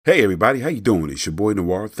Hey everybody, how you doing? It's your boy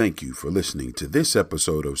Noir. Thank you for listening to this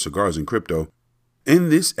episode of Cigars and Crypto. In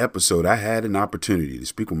this episode, I had an opportunity to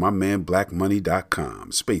speak with my man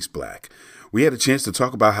BlackMoney.com, Space Black. We had a chance to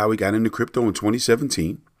talk about how he got into crypto in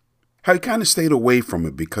 2017, how he kind of stayed away from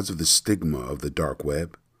it because of the stigma of the dark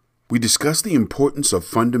web. We discussed the importance of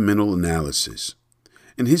fundamental analysis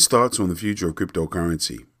and his thoughts on the future of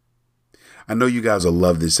cryptocurrency. I know you guys will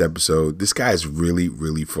love this episode. This guy is really,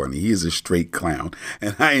 really funny. He is a straight clown,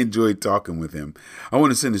 and I enjoyed talking with him. I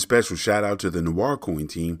want to send a special shout out to the Noir Coin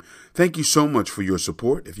team. Thank you so much for your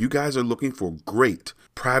support. If you guys are looking for a great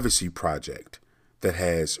privacy project that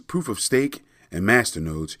has proof of stake and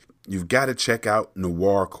masternodes, you've got to check out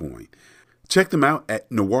Noir Coin. Check them out at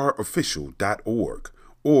noirofficial.org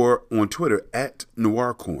or on Twitter at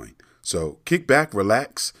NoirCoin. So kick back,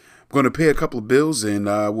 relax. I'm going to pay a couple of bills and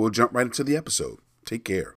we'll jump right into the episode. Take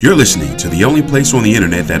care. You're listening to the only place on the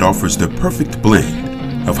internet that offers the perfect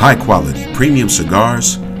blend of high quality premium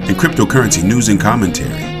cigars and cryptocurrency news and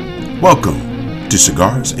commentary. Welcome to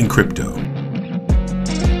Cigars and Crypto.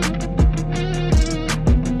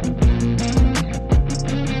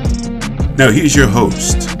 Now here's your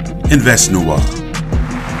host, Invest Noir.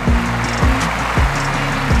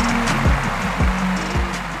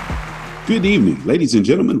 Good evening, ladies and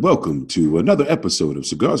gentlemen. Welcome to another episode of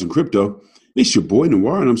Cigars and Crypto. It's your boy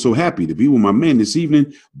Noir, and I'm so happy to be with my man this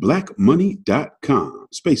evening, BlackMoney.com.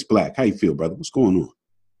 Space Black, how you feel, brother? What's going on?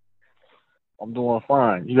 I'm doing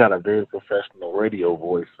fine. You got a very professional radio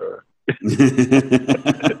voice, sir.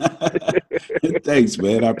 Thanks,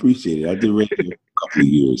 man. I appreciate it. I did radio for a couple of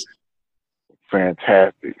years.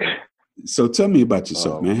 Fantastic. So tell me about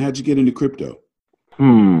yourself, man. How'd you get into crypto?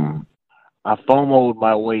 I FOMO'd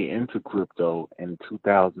my way into crypto in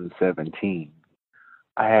 2017.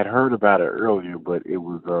 I had heard about it earlier, but it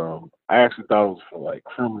was I actually thought it was for like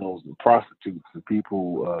criminals and prostitutes and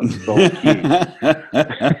people who sold kids.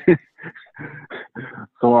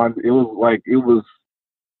 So it was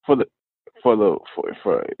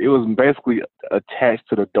it was basically attached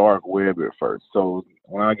to the dark web at first. So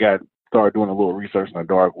when I started doing a little research on the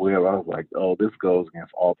dark web, I was like, oh, this goes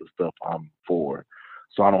against all the stuff I'm for.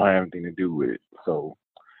 So I don't have anything to do with it. So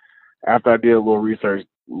after I did a little research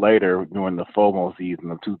later during the FOMO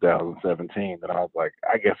season of 2017, then I was like,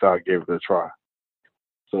 I guess I'll give it a try.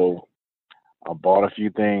 So I bought a few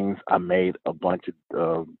things. I made a bunch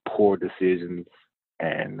of poor decisions,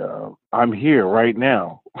 and I'm here right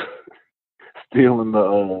now, still in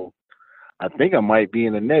the. I think I might be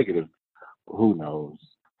in the negative. Who knows?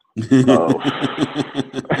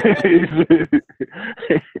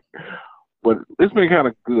 But it's been kind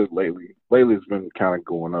of good lately. Lately, it's been kind of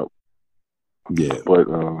going up. Yeah. But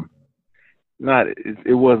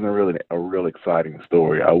it wasn't really a real exciting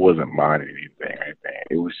story. I wasn't minding anything or anything.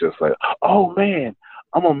 It was just like, oh man,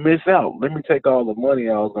 I'm gonna miss out. Let me take all the money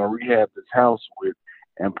I was gonna rehab this house with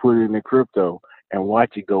and put it in the crypto and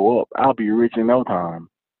watch it go up. I'll be rich in no time.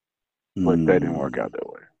 But that didn't work out that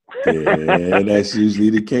way. Yeah, that's usually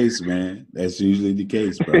the case, man. That's usually the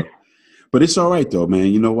case, bro. But it's all right, though, man.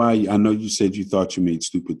 You know why? I know you said you thought you made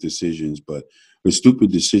stupid decisions, but a stupid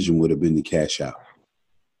decision would have been to cash out.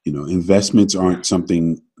 You know, investments aren't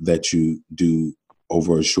something that you do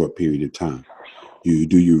over a short period of time. You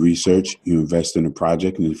do your research, you invest in a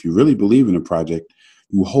project, and if you really believe in a project,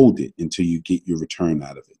 you hold it until you get your return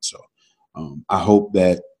out of it. So I hope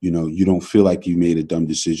that, you don't feel like you made a dumb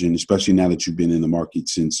decision, especially now that you've been in the market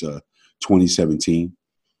since 2017.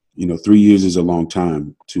 3 years is a long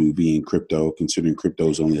time to be in crypto, considering crypto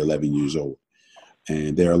is only 11 years old.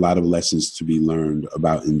 And there are a lot of lessons to be learned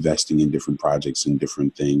about investing in different projects and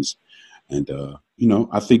different things. And,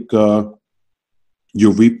 I think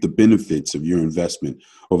you'll reap the benefits of your investment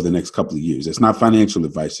over the next couple of years. It's not financial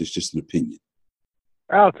advice. It's just an opinion.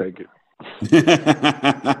 I'll take it.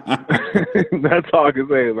 That's all I can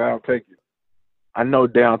say is I'll take it. I know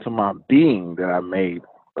down to my being that I made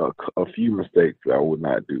a few mistakes that I would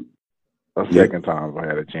not do a second time if I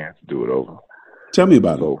had a chance to do it over. Tell me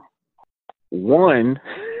about it. One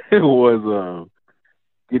was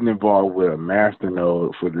getting involved with a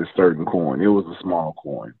masternode for this certain coin. It was a small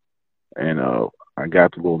coin, and I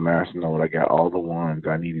got the little masternode. I got all the ones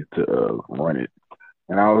I needed to run it,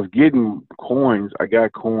 and I was getting coins. I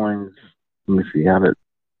got coins. Let me see how that.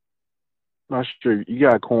 Not sure. You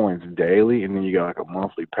got coins daily, and then you got like a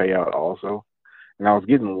monthly payout also. And I was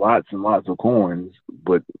getting lots and lots of coins,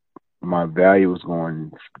 but my value was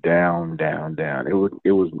going down, down, down.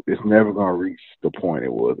 It's never going to reach the point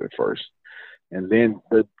it was at first. And then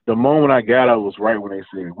the moment I got it was right when they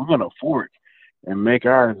said, we're going to fork and make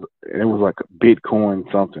ours. And it was like a Bitcoin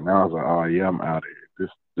something. I was like, oh yeah, I'm out of here.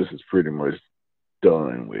 This is pretty much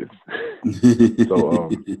done with. So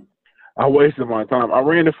I wasted my time. I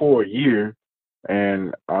ran it for a year,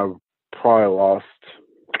 and I probably lost,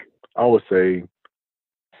 I would say,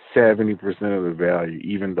 70% of the value,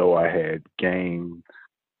 even though I had gained,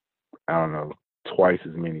 I don't know, twice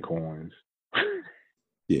as many coins.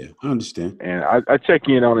 Yeah, I understand. And I check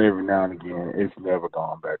in on it every now and again. It's never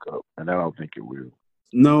gone back up, and I don't think it will.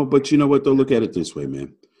 No, but you know what, though? Look at it this way,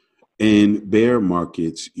 man. In bear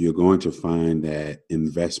markets, you're going to find that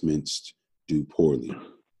investments do poorly.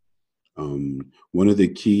 One of the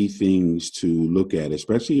key things to look at,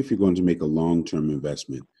 especially if you're going to make a long-term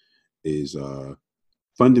investment, is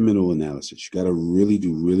fundamental analysis. You got to really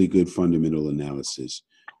do really good fundamental analysis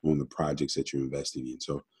on the projects that you're investing in.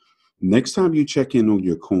 So next time you check in on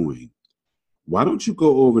your coin, why don't you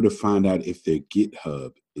go over to find out if their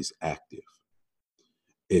GitHub is active?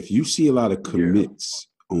 If you see a lot of commits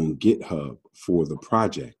on GitHub for the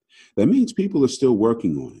project, that means people are still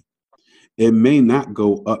working on it. It may not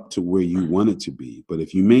go up to where you want it to be, but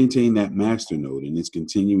if you maintain that master node and it's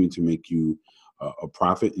continuing to make you a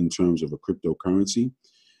profit in terms of a cryptocurrency,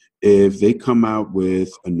 if they come out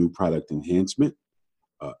with a new product enhancement,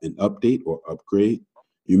 an update or upgrade,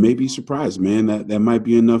 you may be surprised, man. That might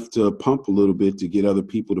be enough to pump a little bit to get other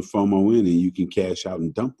people to FOMO in, and you can cash out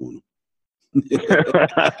and dump on them. That's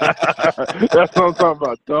what I'm talking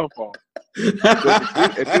about, dump on.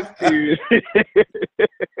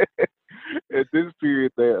 At this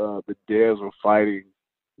period, the devs were fighting.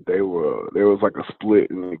 There was like a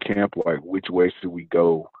split in the camp, like which way should we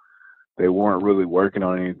go? They weren't really working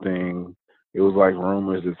on anything. It was like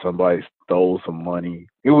rumors that somebody stole some money.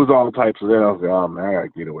 It was all types of that. I was like, oh man, I gotta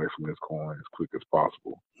get away from this coin as quick as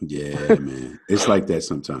possible. Yeah, man. It's like that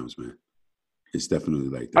sometimes, man. It's definitely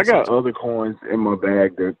like that. I got other coins in my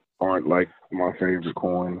bag that aren't like my favorite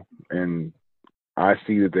coin, and I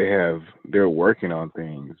see that they're working on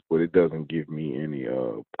things, but it doesn't give me any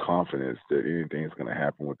confidence that anything's gonna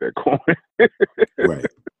happen with that coin.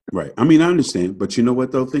 Right. I mean, I understand, but you know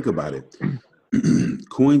what though? Think about it.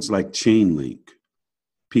 Coins like Chainlink,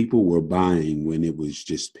 people were buying when it was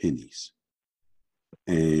just pennies.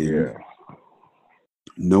 And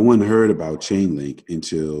no one heard about Chainlink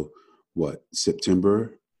until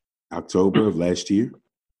September, October of last year?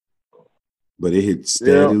 But it had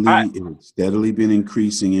steadily been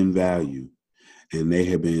increasing in value, and they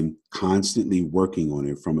have been constantly working on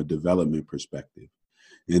it from a development perspective.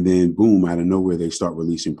 And then boom, out of nowhere, they start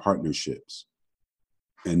releasing partnerships.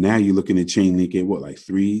 And now you're looking at Chainlink at what, like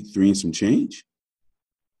three and some change?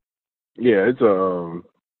 Yeah,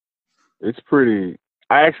 it's pretty.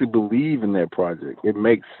 I actually believe in that project. It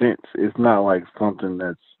makes sense. It's not like something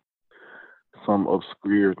that's some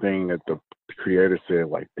obscure thing that the creator said,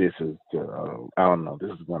 like, this is, I don't know,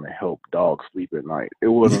 this is going to help dogs sleep at night. It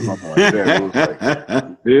wasn't something like that. It was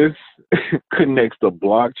like, this connects the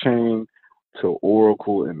blockchain to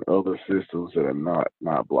Oracle and other systems that are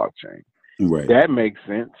not blockchain. Right. That makes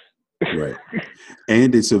sense. Right.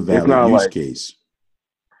 And it's a valid use case.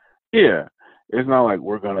 Yeah. It's not like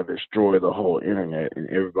we're going to destroy the whole internet and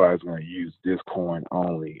everybody's going to use this coin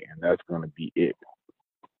only and that's going to be it.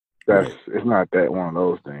 It's not that one of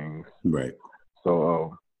those things. Right.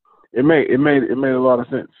 So it made a lot of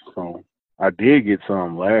sense. So I did get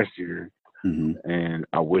some last year, and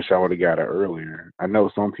I wish I would have got it earlier. I know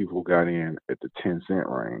some people got in at the 10-cent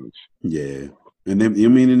range. Yeah, and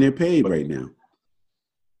they're paid right now.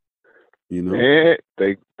 You know,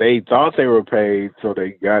 they thought they were paid, so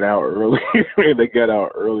they got out earlier. They got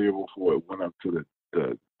out earlier before it went up to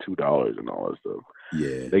the $2 and all that stuff.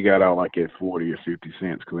 Yeah, they got out like at 40 or 50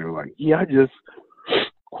 cents because they were like, "Yeah, I just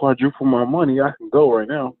quadruple my money. I can go right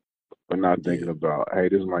now," but not thinking about, hey,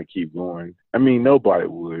 this might keep going. I mean, nobody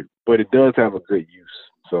would, but it does have a good use.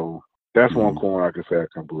 So that's one coin I can say I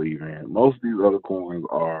can believe in. Most of these other coins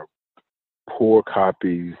are poor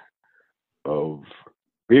copies of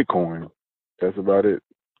Bitcoin. That's about it.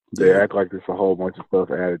 They act like there's a whole bunch of stuff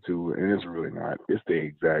added to it, and it's really not. It's the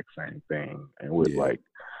exact same thing, and with like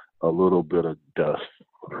a little bit of dust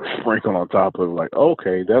sprinkled on top of it. Like,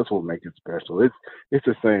 okay, that's what makes it special. It's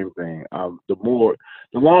the same thing. The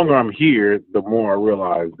longer I'm here, the more I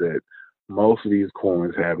realize that most of these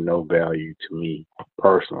coins have no value to me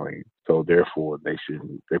personally. So therefore, they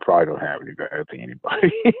probably don't have any value to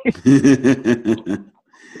anybody.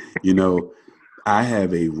 You know, I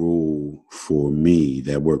have a rule for me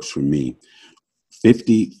that works for me: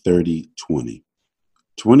 50, 30, 20.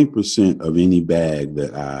 20% of any bag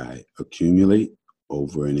that I accumulate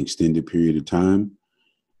over an extended period of time,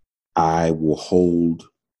 I will hold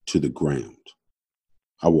to the ground.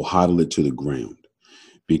 I will hodl it to the ground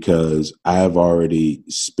because I have already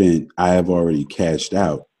cashed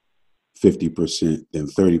out 50%, then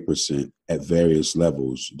 30% at various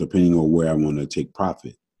levels, depending on where I want to take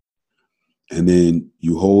profit. And then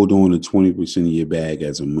you hold on to 20% of your bag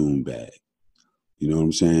as a moon bag. You know what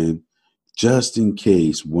I'm saying? Just in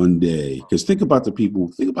case one day, because think about the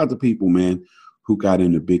people, man, who got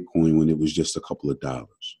into Bitcoin when it was just a couple of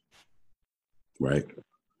dollars, right?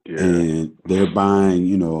 Yeah. And they're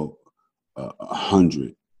buying,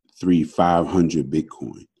 100, 500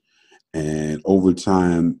 Bitcoin. And over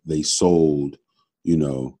time, they sold,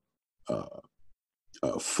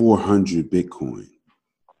 400 Bitcoin.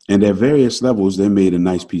 And at various levels, they made a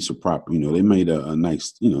nice piece of property. They made a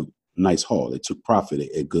nice, nice haul. They took profit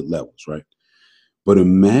at good levels, right? But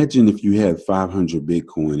imagine if you had 500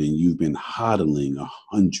 Bitcoin and you've been hodling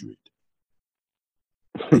 100,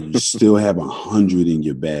 and you still have 100 in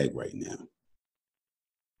your bag right now.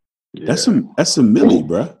 Yeah. That's a milli,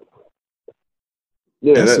 bruh.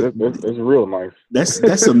 Yeah, that's real nice. That's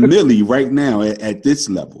a milli right now at this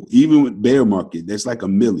level. Even with bear market, that's like a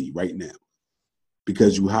milli right now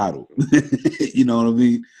because you hodl. You know what I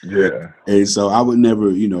mean? Yeah. And so I would never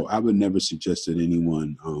suggest that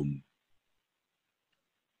anyone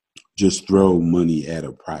just throw money at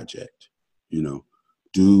a project.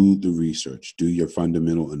 Do the research, do your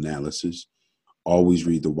fundamental analysis, always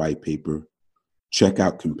read the white paper, check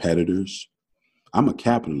out competitors. I'm a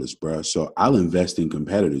capitalist, bro, so I'll invest in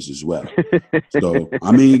competitors as well. So,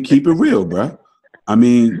 keep it real, bro.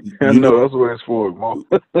 That's what it's for.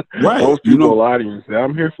 Right. Most people lie to you and say,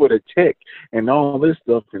 I'm here for the check and all this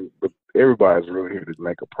stuff, but everybody's really here to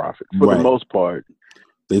make a profit for the most part.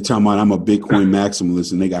 They talking about I'm a Bitcoin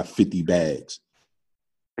maximalist and they got 50 bags.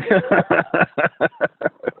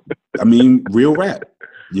 Real rap.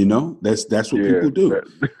 That's what people do.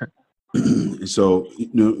 So,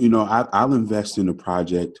 I'll invest in a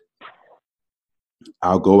project.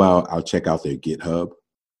 I'll go out, I'll check out their GitHub.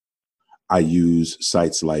 I use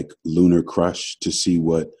sites like Lunar Crush to see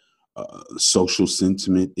what social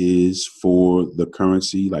sentiment is for the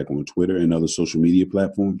currency, like on Twitter and other social media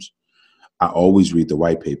platforms. I always read the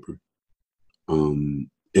white paper.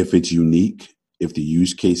 If it's unique, if the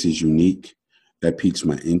use case is unique, that piques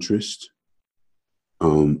my interest.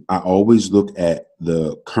 I always look at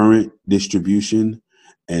the current distribution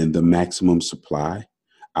and the maximum supply.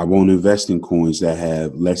 I won't invest in coins that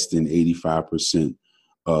have less than 85%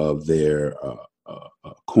 of their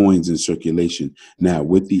coins in circulation. Now,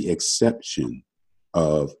 with the exception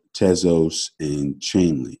of Tezos and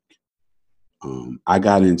Chainlink, I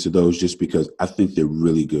got into those just because I think they're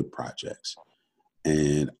really good projects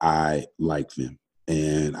and I like them.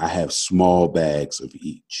 And I have small bags of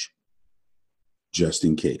each, just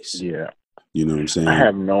in case. Yeah. You know what I'm saying? I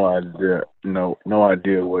have no idea. No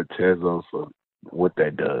idea what Tezos or what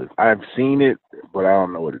that does. I've seen it, but I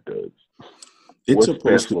don't know what it does. What's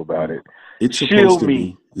special about it? It's supposed to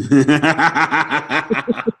be.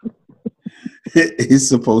 It's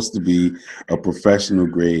supposed to be a professional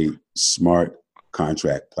grade smart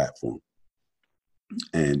contract platform.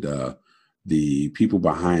 And the people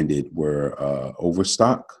behind it were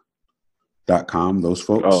Overstock.com, those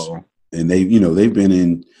folks. Oh. And they've been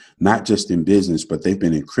in, not just in business, but they've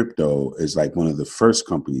been in crypto as like one of the first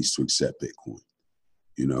companies to accept Bitcoin.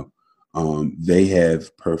 They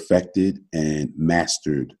have perfected and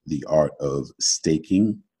mastered the art of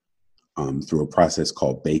staking through a process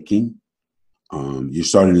called baking. You're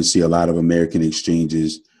starting to see a lot of American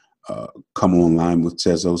exchanges come online with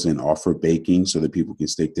Tezos and offer baking so that people can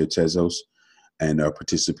stake their Tezos and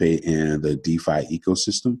participate in the DeFi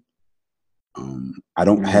ecosystem. I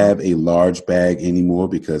don't have a large bag anymore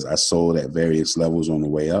because I sold at various levels on the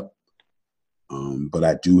way up. But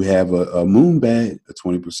I do have a moon bag, a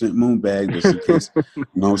 20% moon bag, just in case, you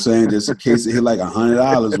know what I'm saying? Just in case it hit like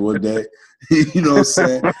 $100 one day, you know what I'm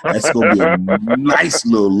saying? That's going to be a nice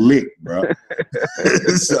little lick, bro.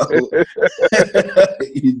 So,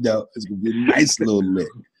 it's going to be a nice little lick.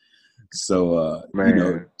 So,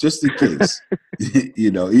 just in case,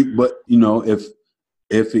 but,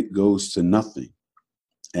 if it goes to nothing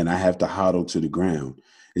and I have to hodl to the ground,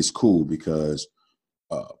 it's cool because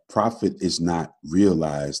profit is not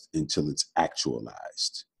realized until it's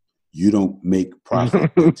actualized. You don't make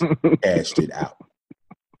profit until you cashed it out.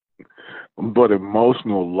 But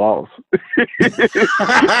emotional loss is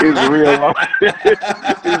realized.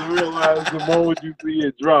 It's realized the moment you see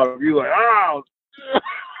it drop. You're like, oh.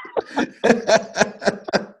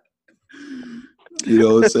 You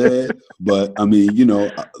know what I'm saying? But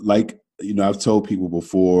I've told people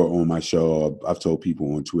before on my show, I've told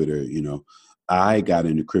people on Twitter, I got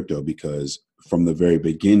into crypto because from the very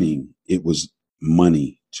beginning, it was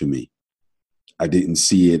money to me. I didn't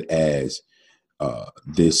see it as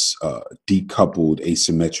this decoupled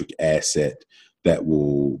asymmetric asset that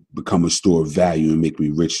will become a store of value and make me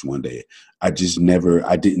rich one day. I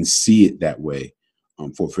didn't see it that way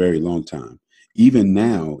for a very long time. Even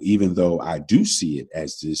now, even though I do see it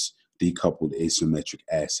as this decoupled asymmetric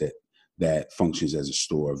asset that functions as a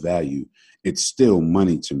store of value, it's still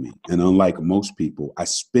money to me. And unlike most people, I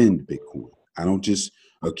spend Bitcoin. I don't just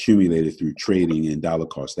accumulate it through trading and dollar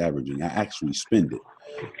cost averaging. I actually spend it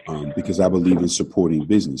because I believe in supporting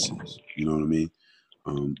businesses. You know what I mean?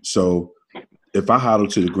 So if I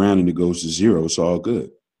hodl to the ground and it goes to zero, it's all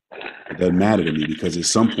good. It doesn't matter to me because at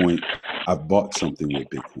some point I've bought something with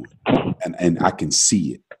Bitcoin and I can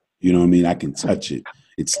see it. You know what I mean? I can touch it.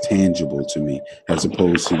 It's tangible to me as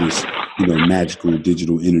opposed to this, magical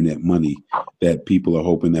digital internet money that people are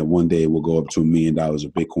hoping that one day it will go up to $1 million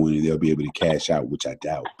of Bitcoin and they'll be able to cash out, which I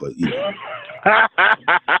doubt. But,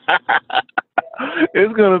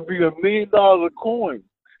 it's going to be $1 million a coin.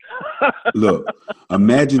 Look,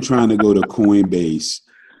 imagine trying to go to Coinbase,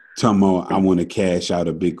 tell me I want to cash out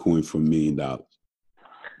a Bitcoin for $1 million.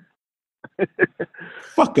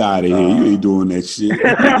 Fuck out of here. You ain't doing that shit.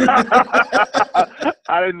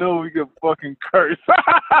 I didn't know we could fucking curse.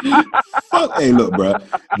 Fuck. Hey, look, bro.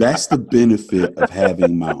 That's the benefit of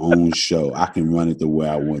having my own show. I can run it the way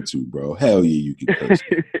I want to, bro. Hell yeah, you can curse.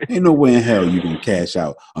 Ain't no way in hell you can cash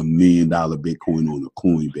out $1 million Bitcoin on a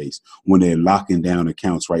Coinbase. When they're locking down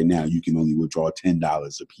accounts right now, you can only withdraw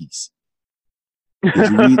 $10 a piece.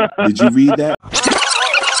 Did you read that?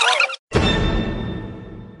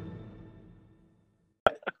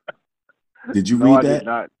 Did you read that? Did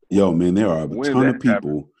not. Yo, man, there are a ton of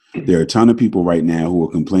people. There are a ton of people right now who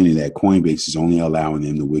are complaining that Coinbase is only allowing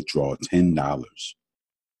them to withdraw $10.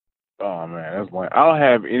 Oh man, that's one. I don't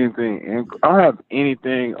have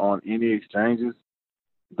anything on any exchanges.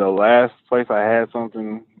 The last place I had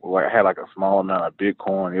something, I had like a small amount of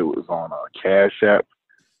Bitcoin. It was on Cash App,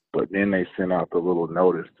 but then they sent out the little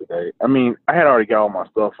notice today. I mean, I had already got all my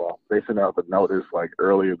stuff off. They sent out the notice like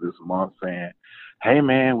earlier this month saying, "Hey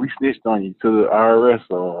man, we snitched on you to the IRS,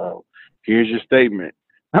 so here's your statement."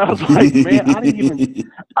 I was like, man, I didn't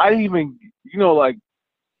even, like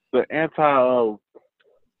the anti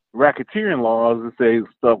racketeering laws that say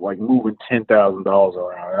stuff like moving $10,000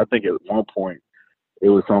 around. I think at one point it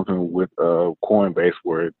was something with Coinbase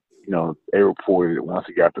where they reported it once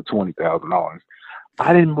it got to $20,000.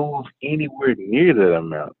 I didn't move anywhere near that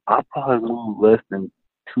amount. I probably moved less than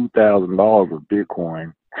 $2,000 of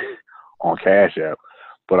Bitcoin on Cash App,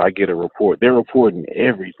 but I get a report. They're reporting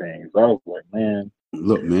everything. So I was like, man,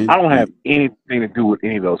 look, man, I don't have anything to do with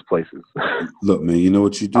any of those places. Look, man, you know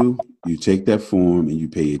what you do? You take that form and you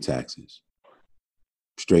pay your taxes.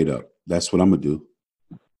 Straight up. That's what I'm going to do.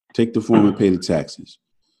 Take the form and pay the taxes.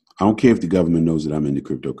 I don't care if the government knows that I'm into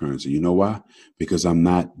cryptocurrency. You know why? Because I'm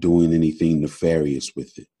not doing anything nefarious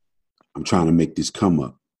with it. I'm trying to make this come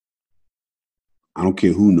up. I don't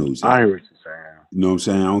care who knows that. I hear what you're saying. You know what I'm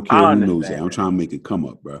saying? I don't care who knows that. I'm trying to make it come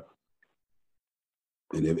up, bro.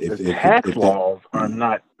 And if tax laws are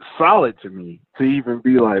not solid to me to even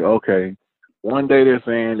be like, okay, one day they're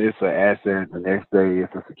saying it's an asset, the next day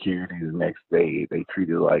it's a security, the next day they treat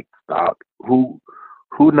it like stock. Who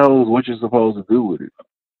knows what you're supposed to do with it?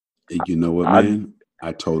 You know what, man?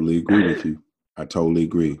 I totally agree with you. I totally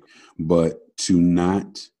agree. But to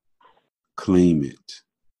not claim it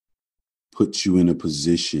puts you in a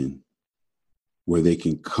position where they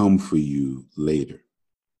can come for you later.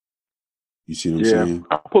 You see what I'm saying?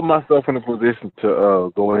 I put myself in a position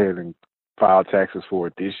to go ahead and file taxes for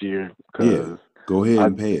it this year. Yeah, go ahead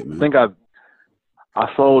and pay it, man. I think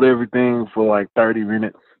I sold everything for like 30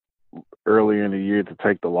 minutes earlier in the year to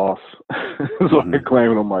take the loss. So I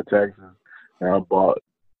claimed on my taxes, and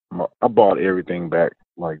I bought everything back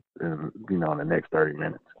like in the next 30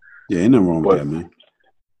 minutes. Yeah, ain't nothing wrong with that, man.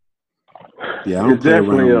 Yeah, I don't it's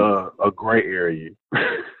definitely a gray area.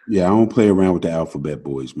 Yeah, I don't play around with the alphabet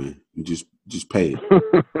boys, man. You just pay it.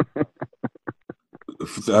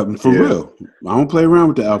 For real. I don't play around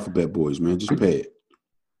with the alphabet boys, man. Just pay it.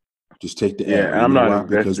 Just take the L. I'm not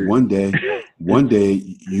because one day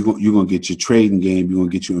you're gonna get your trading game, you're gonna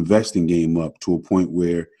get your investing game up to a point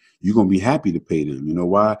where you're gonna be happy to pay them. You know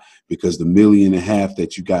why? Because the $1.5 million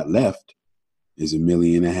that you got left is $1.5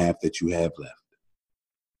 million that you have left.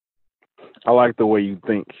 I like the way you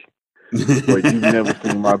think. But you've never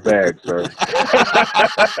seen my bag, sir.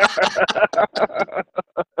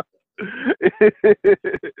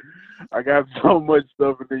 I got so much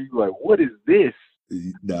stuff, and then you're like, what is this?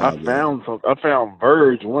 I found something. I found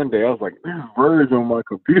Verge one day. I was like, there's Verge on my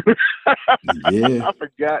computer. Yeah. I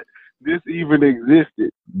forgot this even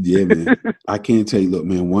existed. Yeah, man. I can't tell you. Look,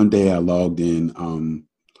 man. One day I logged in.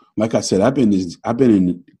 Like I said, I've been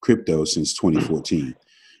in crypto since 2014,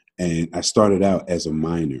 and I started out as a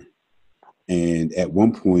miner. And at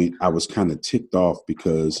one point, I was kind of ticked off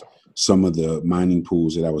because some of the mining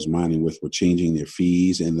pools that I was mining with were changing their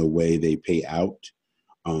fees and the way they pay out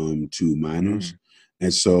to miners. Mm.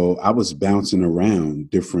 And so I was bouncing around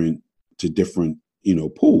different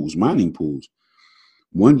pools, mining pools.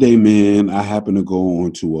 One day, man, I happened to go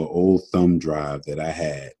onto an old thumb drive that I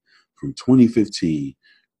had from 2015.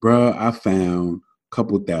 Bruh, I found a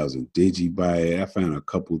couple thousand Digibyte. I found a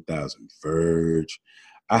couple thousand Verge.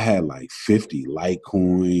 I had like 50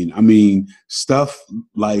 Litecoin. I mean, stuff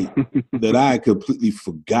like that I completely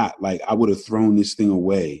forgot. Like I would have thrown this thing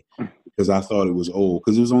away because I thought it was old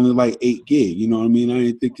because it was only like 8 gig. You know what I mean? I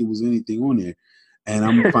didn't think it was anything on there. And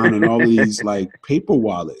I'm finding all of these like paper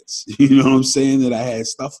wallets, you know what I'm saying, that I had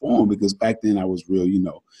stuff on because back then I was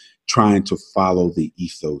real, trying to follow the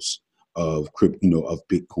ethos of crypto, of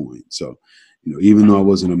Bitcoin. So, even though I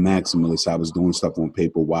wasn't a maximalist, I was doing stuff on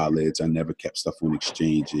paper wallets. I never kept stuff on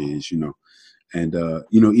exchanges, And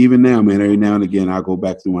even now, man, every now and again, I go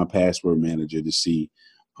back through my password manager to see,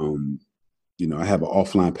 I have an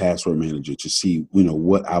offline password manager to see,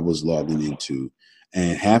 what I was logging into.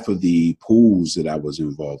 And half of the pools that I was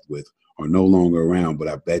involved with are no longer around, but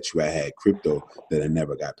I bet you I had crypto that I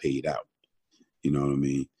never got paid out. You know what I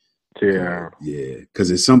mean? Yeah. Yeah. Because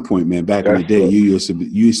at some point, man, back in the That's day, you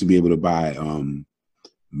used to be able to buy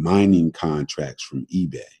mining contracts from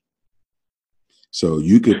eBay. So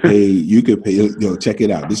you could pay, check it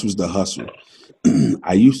out. This was the hustle.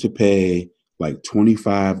 I used to pay like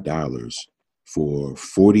 $25 for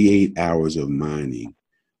 48 hours of mining,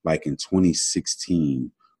 like in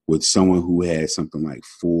 2016, with someone who had something like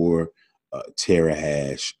 4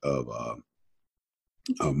 terahash of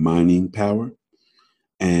mining power.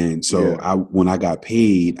 And so when I got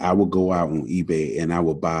paid, I would go out on eBay and I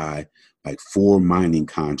would buy like 4 mining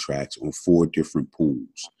contracts on 4 different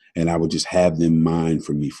pools. And I would just have them mine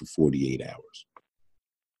for me for 48 hours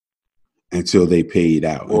until they paid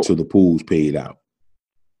out, until the pools paid out.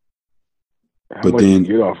 How much you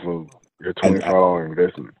get off of your $25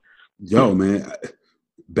 investment? Yo, man,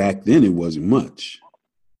 back then it wasn't much.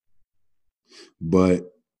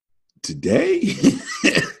 But today,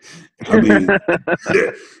 I mean, you know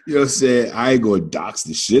what I'm saying? I ain't going to dox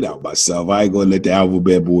the shit out myself. I ain't going to let the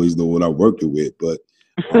Alphabet Boys know what I'm working with. But,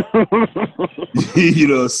 you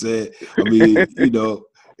know what I'm saying? I mean,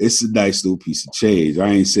 it's a nice little piece of change. I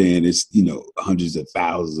ain't saying it's, hundreds of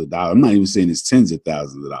thousands of dollars. I'm not even saying it's tens of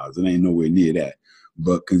thousands of dollars. It ain't nowhere near that.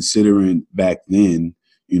 But considering back then,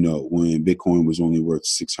 when Bitcoin was only worth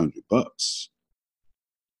 $600,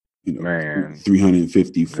 man,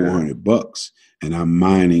 $350, $400, and I'm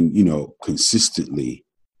mining, consistently,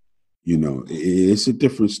 it's a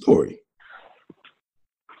different story.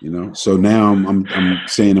 So now I'm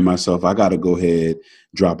saying to myself, I got to go ahead,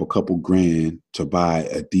 drop a couple grand to buy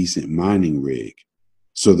a decent mining rig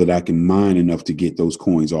so that I can mine enough to get those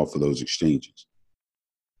coins off of those exchanges.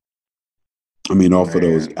 I mean, off of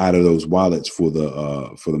those, out of those wallets for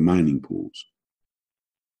the mining pools.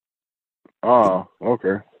 Oh,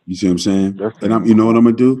 okay. You see what I'm saying? And you know what I'm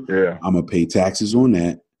gonna do? Yeah. I'm gonna pay taxes on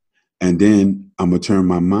that, and then I'm gonna turn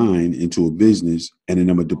my mine into a business, and then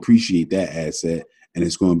I'm gonna depreciate that asset, and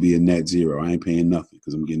it's gonna be a net zero. I ain't paying nothing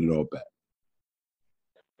because I'm getting it all back.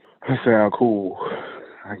 That sounds cool.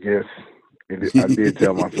 I guess I did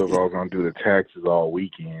tell myself I was gonna do the taxes all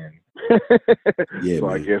weekend. Yeah, so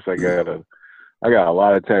man. I guess I got a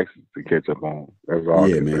lot of taxes to catch up on. That's all.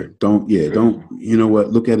 Yeah, man. Don't. You know what?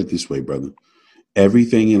 Look at it this way, brother.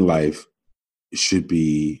 Everything in life should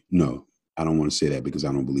be, no, I don't want to say that because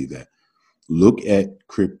I don't believe that. Look at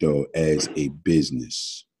crypto as a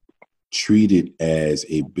business. Treat it as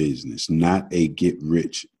a business, not a get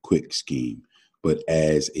rich quick scheme, but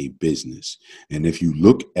as a business. And if you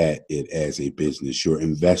look at it as a business, you're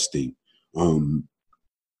investing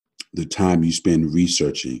the time you spend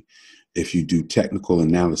researching. If you do technical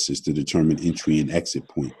analysis to determine entry and exit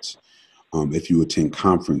points, if you attend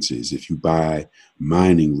conferences, if you buy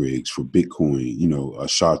mining rigs for Bitcoin, a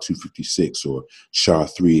SHA-256 or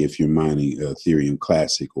SHA-3 if you're mining Ethereum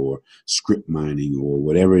Classic or script mining or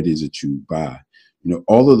whatever it is that you buy,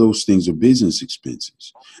 all of those things are business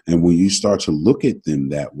expenses. And when you start to look at them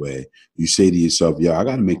that way, you say to yourself, yeah, I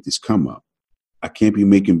got to make this come up. I can't be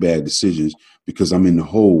making bad decisions because I'm in the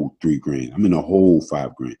hole $3,000. I'm in the hole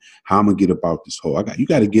 $5,000. How am I gonna get up out this hole? You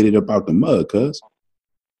got to get it up out the mud, cuz.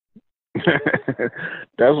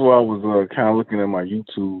 That's why I was kind of looking at my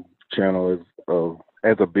YouTube channel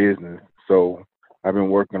as a business. So I've been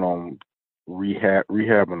working on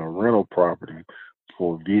rehabbing a rental property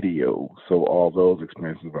for video. So all those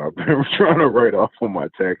expenses I've been trying to write off on my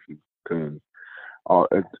taxes because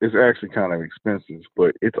it's actually kind of expensive,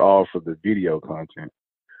 but it's all for the video content.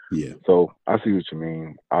 Yeah. So I see what you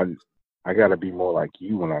mean. I gotta be more like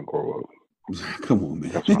you when I grow up. Come on,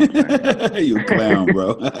 man. That's what I'm saying. You a clown,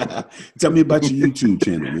 bro. Tell me about your YouTube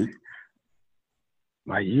channel, man.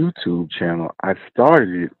 My YouTube channel, I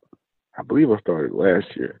believe I started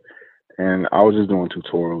last year, and I was just doing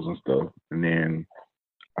tutorials and stuff. And then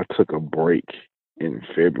I took a break in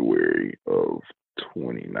February of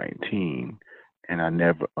 2019, and I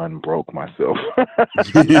never unbroke myself.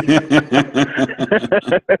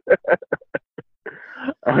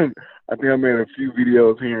 I think I made a few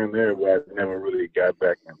videos here and there, but I never really got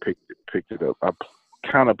back and picked it up. I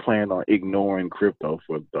kind of planned on ignoring crypto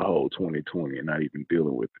for the whole 2020 and not even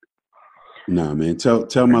dealing with it. Nah, man.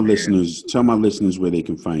 Tell my listeners where they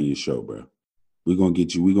can find your show, bro. We're gonna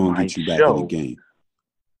get you back in the game.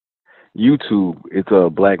 YouTube,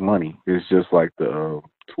 it's Black Money. It's just like the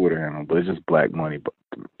Twitter handle, but it's just Black Money. But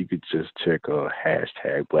you could just check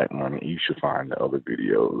hashtag Black Money. You should find the other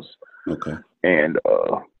videos. Okay. And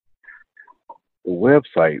the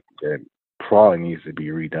website that probably needs to be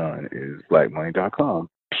redone is blackmoney.com.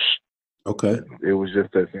 Okay. It was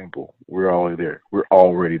just that simple. We're already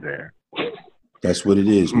there. That's what it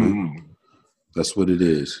is, man. Mm-hmm. That's what it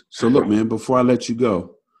is. So look, man, before I let you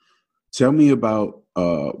go, tell me about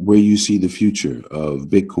where you see the future of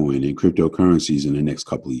Bitcoin and cryptocurrencies in the next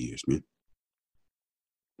couple of years, man.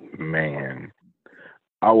 Man,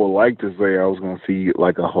 I would like to say I was going to see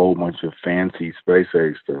like a whole bunch of fancy space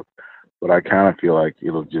age stuff, but I kind of feel like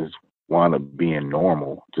it'll just wind up being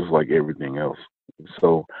normal, just like everything else.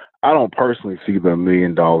 So I don't personally see the $1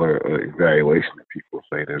 million evaluation that people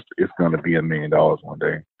say that it's going to be $1 million one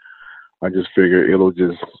day. I just figure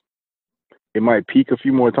it might peak a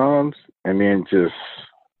few more times and then just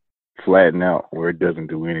flatten out where it doesn't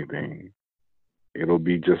do anything. It'll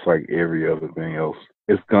be just like every other thing else.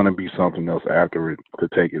 It's going to be something else after it to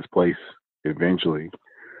take its place eventually.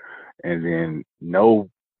 And then no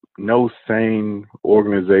sane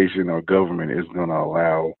organization or government is going to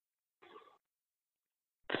allow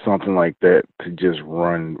something like that to just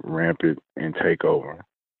run rampant and take over.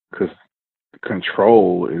 Because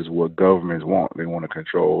control is what governments want. They want to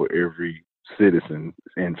control every citizen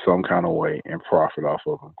in some kind of way and profit off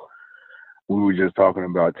of them. We were just talking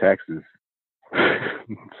about taxes.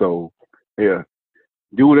 So, yeah,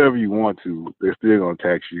 do whatever you want to. They're still going to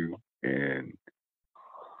tax you and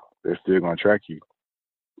they're still going to track you.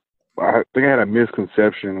 I think I had a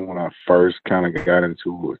misconception when I first kind of got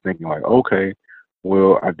into it, thinking like, okay,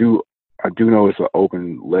 well, I do know it's an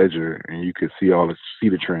open ledger and you could see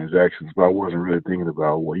the transactions, but I wasn't really thinking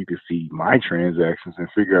about, well, you could see my transactions and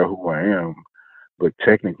figure out who I am. But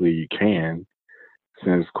technically you can,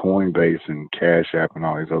 since Coinbase and Cash App and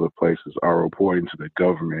all these other places are reporting to the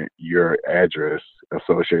government your address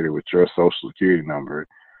associated with your social security number.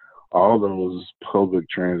 All those public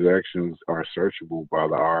transactions are searchable by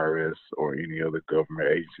the IRS or any other government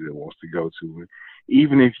agency that wants to go to it.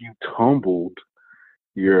 Even if you tumbled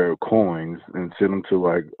your coins and send them to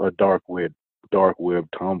like a dark web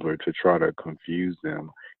tumbler to try to confuse them,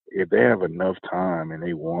 if they have enough time and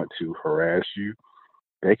they want to harass you,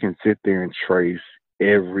 they can sit there and trace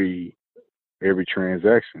every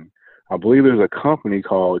transaction. I believe there's a company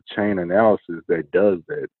called Chain Analysis that does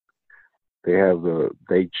that.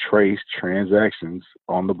 They trace transactions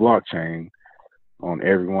on the blockchain on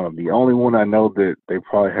every one of them. The only one I know that they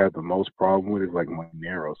probably have the most problem with is like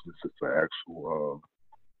Monero, since it's an actual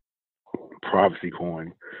privacy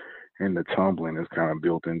coin, and the tumbling is kind of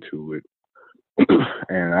built into it.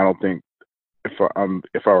 And I don't think,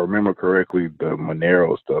 if I remember correctly, the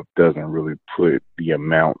Monero stuff doesn't really put the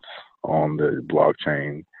amounts on the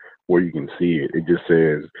blockchain where you can see it. It just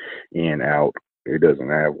says in, out. It doesn't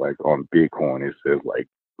have like on Bitcoin, it says like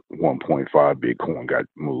 1.5 Bitcoin got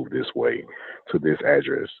moved this way to this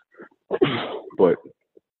address. But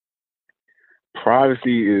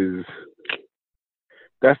privacy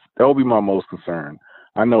that'll be my most concern.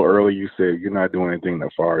 I know earlier you said you're not doing anything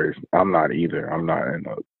nefarious. I'm not either. I'm not in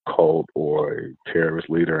a cult or a terrorist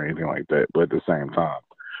leader or anything like that. But at the same time,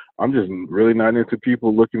 I'm just really not into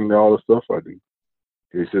people looking at all the stuff I do.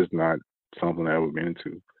 It's just not something I would be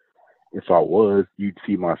into. If I was, you'd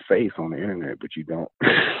see my face on the internet, but you don't.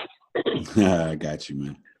 I got you,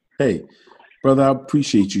 man. Hey, brother, I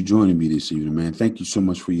appreciate you joining me this evening, man. Thank you so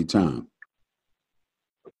much for your time.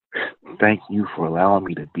 Thank you for allowing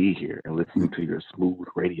me to be here and listening to your smooth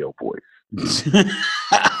radio voice.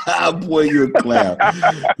 Boy, you're a clown.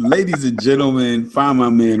 Ladies and gentlemen, find my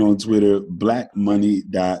man on Twitter,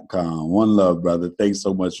 blackmoney.com. One love, brother. Thanks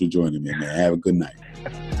so much for joining me, man. Have a good night.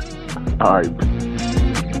 All right.